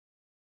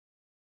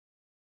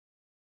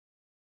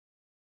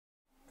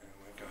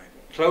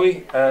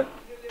Chloe,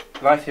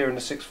 life here in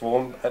the sixth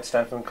form at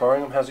Stanford and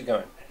Corringham, how's it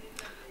going?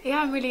 Yeah,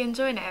 I'm really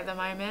enjoying it at the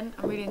moment.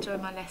 I'm really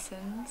enjoying my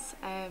lessons.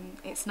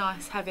 It's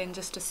nice having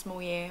just a small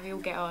year. We all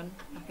get on,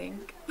 I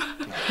think.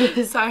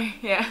 So,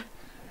 yeah,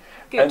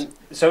 good. And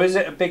so is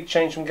it a big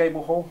change from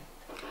Gable Hall?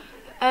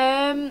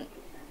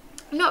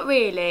 Not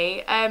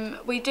really.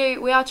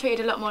 We are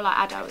treated a lot more like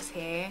adults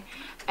here,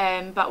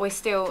 but we're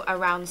still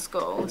around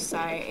school, so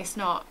it's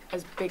not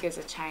as big as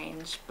a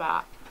change,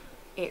 but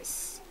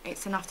it's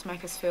enough to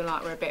make us feel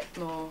like we're a bit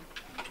more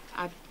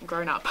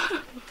grown up.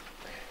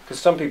 Because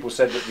some people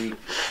said that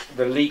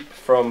the leap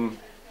from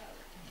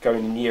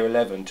going in year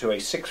 11 to a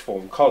sixth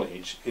form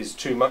college is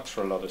too much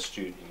for a lot of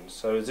students.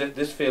 So does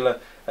this feel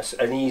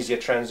an easier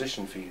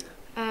transition for you?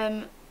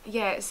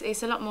 Yeah,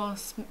 it's a lot more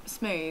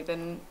smooth,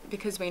 and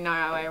because we know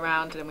our way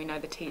around and we know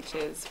the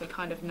teachers, we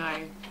kind of know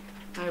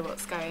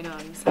what's going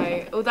on.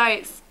 So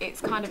although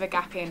it's kind of a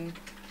gap in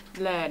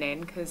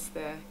learning, because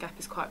the gap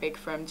is quite big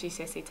from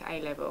GCSE to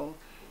A level,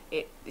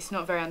 it's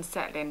not very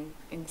unsettling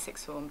in the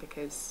sixth form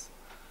because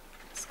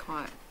it's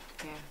quite,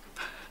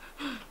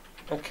 yeah.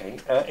 Okay,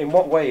 in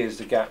what way is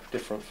the gap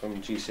different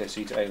from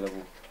GCSE to A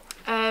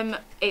level?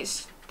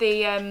 It's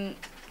the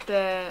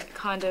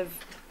kind of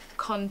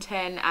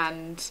content,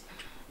 and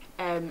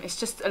it's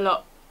just a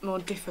lot more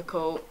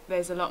difficult.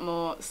 There's a lot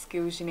more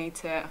skills you need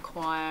to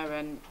acquire,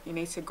 and you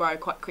need to grow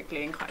quite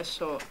quickly in quite a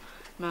short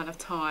amount of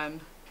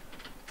time.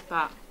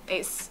 But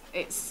it's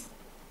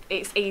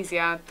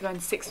easier going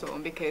to sixth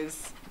form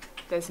because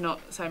there's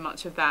not so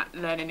much of that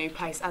learn a new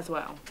place as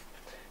well.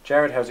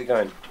 Jared, how's it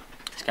going?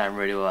 It's going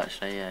really well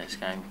actually, yeah, it's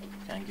going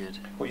good.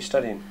 What are you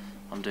studying?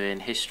 I'm doing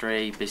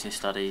history, business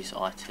studies,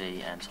 IT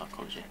and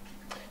psychology.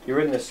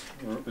 You're in this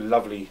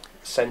lovely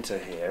centre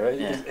here.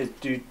 Yeah.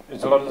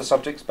 Is a lot of the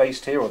subjects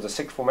based here, or the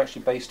sixth form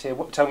actually based here?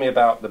 Tell me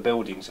about the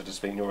building, so to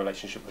speak, and your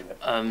relationship with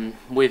it.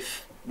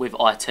 With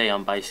IT,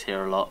 I'm based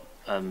here a lot.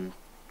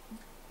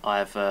 I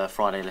have a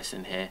Friday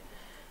lesson here.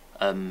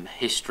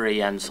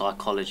 History and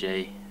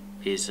psychology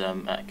is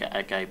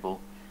at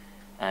Gable,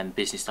 and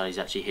business studies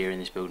actually here in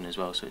this building as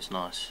well, so it's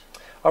nice.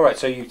 All right,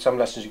 so some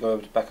lessons you go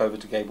back over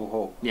to Gable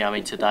Hall. Yeah, I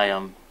mean today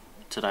I'm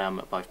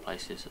at both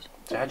places.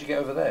 So how'd you get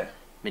over there?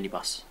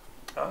 Minibus.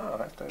 Ah,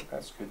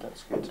 that's good.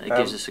 That's good. It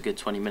gives us a good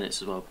 20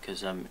 minutes as well,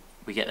 because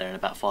we get there in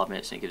about 5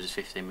 minutes, and it gives us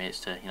 15 minutes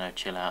to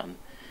chill out and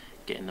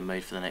get in the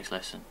mood for the next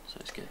lesson. So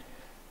it's good.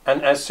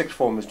 And as sixth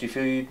formers, do you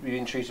feel you're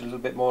being treated a little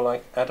bit more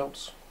like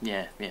adults?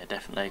 Yeah,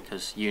 definitely.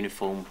 Because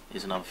uniform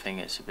is another thing.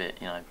 It's a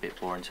bit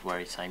boring to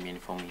wear the same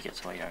uniform. You get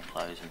to wear your own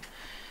clothes, and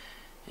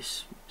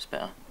it's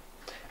better.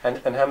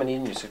 And how many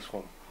in your sixth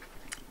form?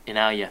 In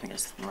our year, I think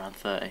it's around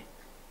 30.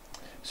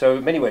 So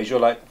in many ways, you're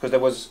like,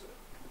 because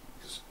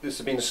this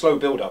has been a slow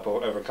build-up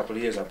over a couple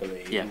of years, I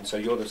believe. Yeah. And so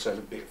you're the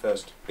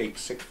first big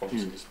sixth form,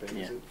 so to speak.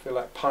 Yeah. Does it feel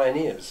like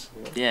pioneers?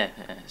 Yeah,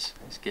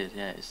 it's good.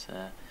 Yeah,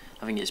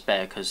 I think it's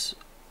better because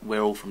we're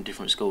all from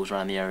different schools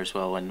around the area as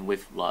well, and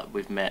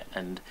we've met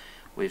and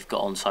we've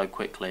got on so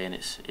quickly, and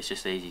it's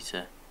just easy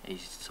to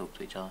talk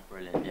to each other.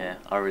 Brilliant. Yeah,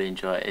 I really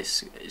enjoy it.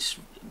 It's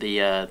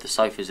the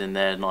sofas in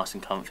there, nice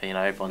and comfy.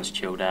 Everyone's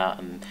chilled out,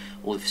 and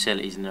all the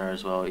facilities in there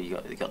as well. You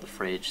got the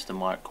fridge, the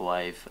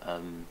microwave,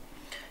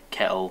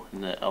 kettle,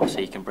 and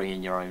obviously you can bring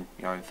in your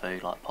own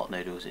food like pot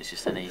noodles. It's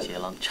just an easier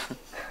lunch.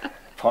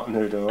 Pot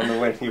noodle on the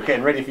way. You're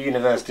getting ready for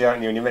university,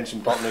 aren't you? And you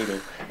mentioned pot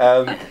noodle.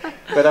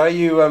 But are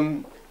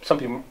you? Some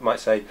people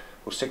might say,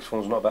 well, sixth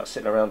form's not about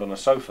sitting around on a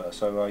sofa.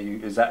 So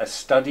is that a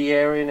study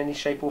area in any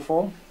shape or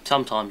form?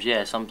 Sometimes,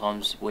 yeah.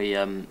 Sometimes we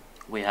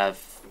have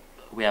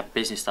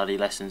business study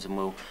lessons, and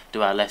we'll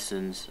do our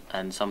lessons,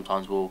 and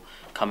sometimes we'll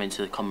come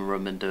into the common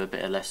room and do a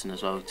bit of lesson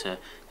as well to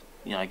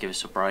give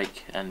us a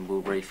break, and we'll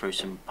read through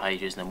some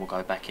pages, and then we'll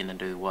go back in and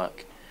do the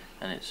work,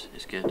 and it's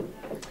good.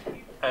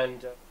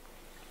 And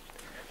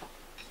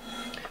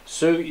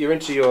so you're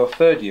into your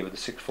third year with the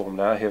sixth form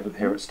now here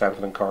at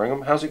Stanford and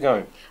Corringham. How's it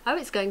going? Oh,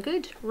 it's going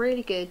good,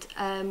 really good.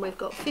 We've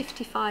got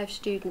 55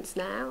 students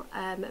now,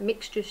 a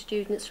mixture of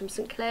students from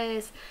St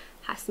Clair's,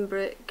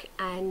 Hassenbrook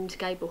and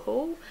Gable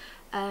Hall.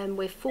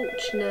 We're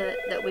fortunate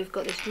that we've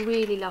got this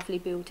really lovely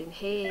building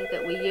here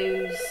that we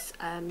use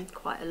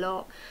quite a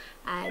lot,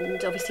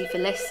 and obviously for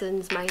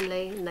lessons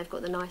mainly, and they've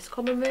got the nice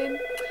common room.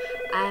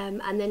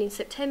 And then in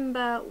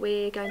September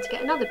we're going to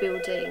get another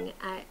building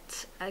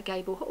at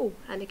Gable Hall,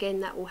 and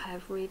again that will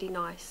have really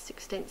nice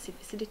extensive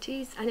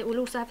facilities, and it will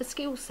also have a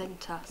skills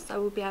centre,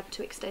 so we'll be able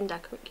to extend our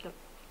curriculum.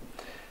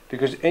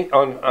 Because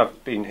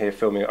I've been here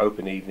filming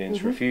open evenings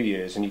for a few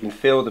years, and you can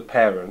feel the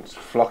parents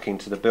flocking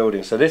to the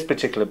building. So this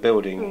particular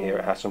building here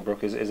at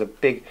Hassenbrook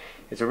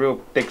is a real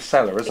big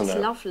seller, isn't it? It's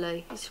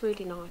lovely. It's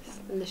really nice,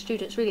 and the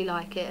students really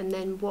like it. And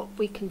then what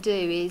we can do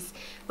is,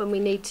 when we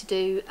need to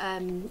do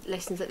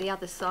lessons at the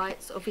other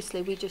sites,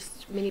 obviously we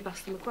just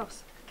minibus them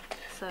across,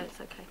 so it's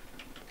okay.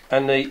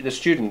 And the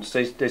students,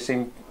 they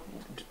seem,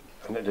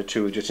 the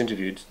two we just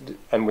interviewed,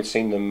 and we've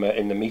seen them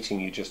in the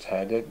meeting you just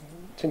had. They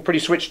seem pretty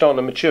switched on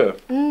and mature.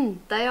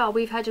 They are.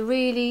 We've had a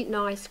really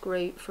nice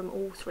group from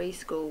all three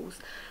schools.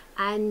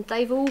 and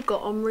they've all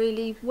got on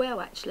really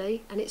well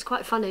actually, and it's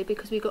quite funny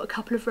because we've got a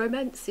couple of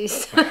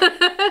romances.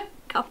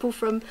 Couple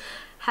from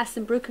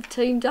Hassenbrook have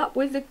teamed up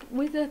with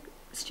the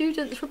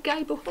students from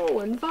Gable Hall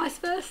and vice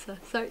versa,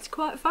 so it's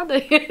quite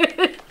funny.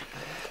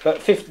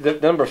 But the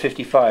number of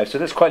 55, so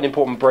that's quite an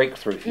important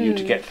breakthrough for you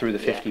to get through the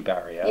 50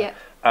 barrier.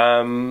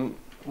 Yeah.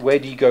 Where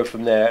do you go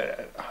from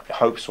there,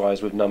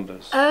 hopes-wise, with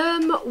numbers?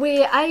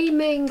 We're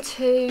aiming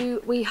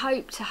to, we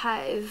hope to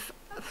have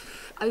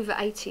over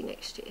 80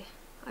 next year.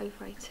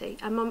 Over 80.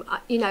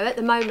 You know, at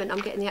the moment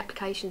I'm getting the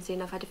applications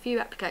in. I've had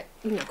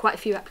quite a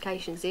few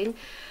applications in.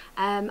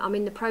 I'm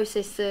in the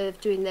process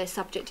of doing their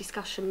subject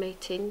discussion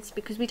meetings,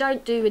 because we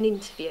don't do an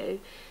interview,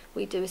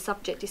 we do a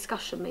subject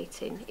discussion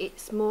meeting.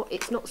 It's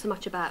not so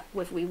much about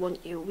whether we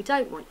want you or we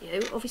don't want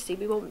you. Obviously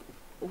we want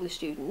all the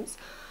students,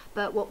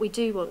 but what we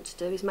do want to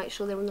do is make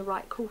sure they're on the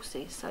right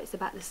courses. So it's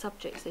about the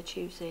subjects they're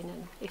choosing,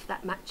 and if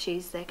that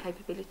matches their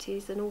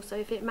capabilities, and also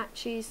if it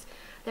matches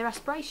their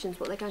aspirations,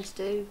 what they're going to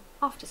do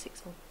after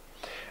sixth form.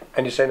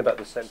 And you're saying about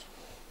the sense.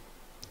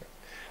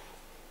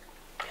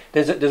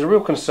 There's a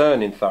real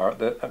concern in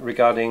Thurrock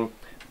regarding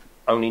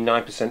only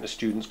 9% of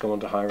students go on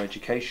to higher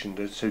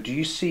education. So do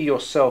you see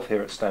yourself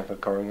here at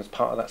Stanford-Corringham as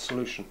part of that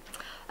solution?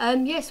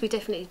 Yes, we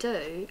definitely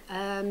do.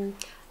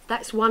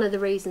 That's one of the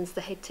reasons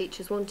the head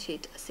teachers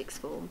wanted a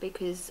sixth form,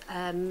 because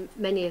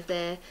many of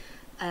their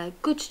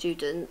good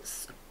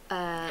students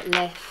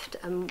left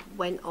and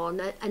went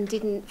on and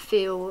didn't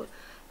feel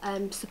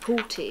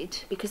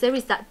supported, because there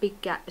is that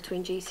big gap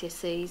between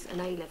GCSEs and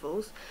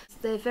A-levels.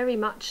 They're very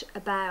much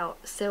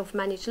about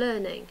self-managed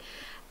learning,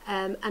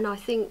 and I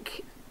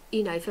think,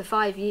 you know, for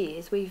 5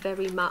 years we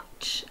very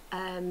much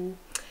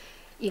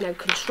you know,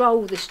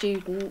 control the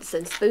students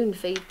and spoon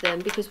feed them,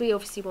 because we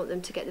obviously want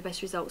them to get the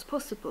best results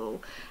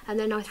possible. And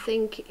then I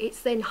think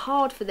it's then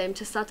hard for them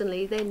to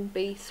suddenly then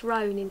be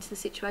thrown into the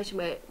situation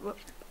where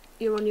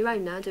you're on your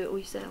own now, do it all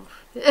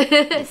yourself.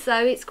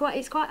 So it's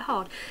quite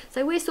hard.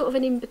 So we're sort of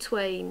an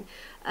in-between.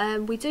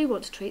 We do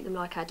want to treat them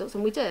like adults,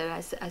 and we do,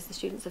 as the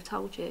students have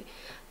told you.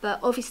 But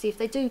obviously if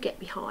they do get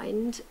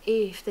behind,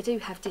 if they do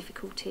have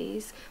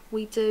difficulties,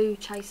 we do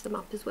chase them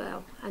up as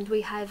well. And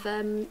we have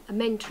a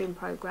mentoring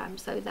programme,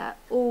 so that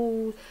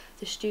all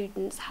the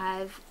students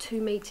have 2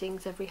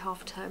 meetings every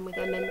half term with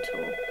their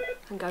mentor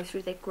and go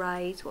through their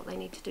grades, what they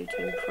need to do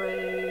to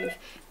improve,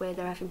 where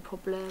they're having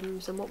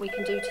problems, and what we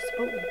can do to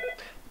support them.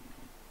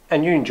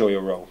 And you enjoy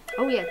your role?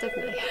 Oh yeah,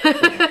 definitely.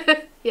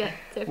 Yeah,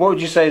 definitely. What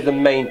would you say is the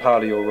main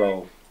part of your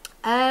role?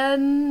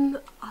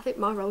 I think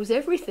my role's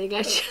everything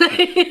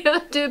actually.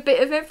 I do a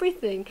bit of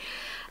everything.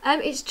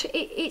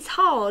 It's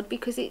hard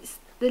because it's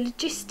the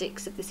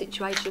logistics of the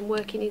situation,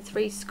 working in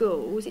 3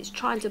 schools. It's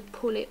trying to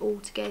pull it all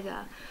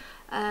together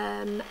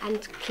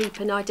and keep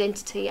an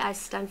identity as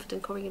Stanford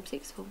and Corringham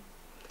sixth form.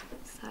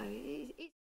 So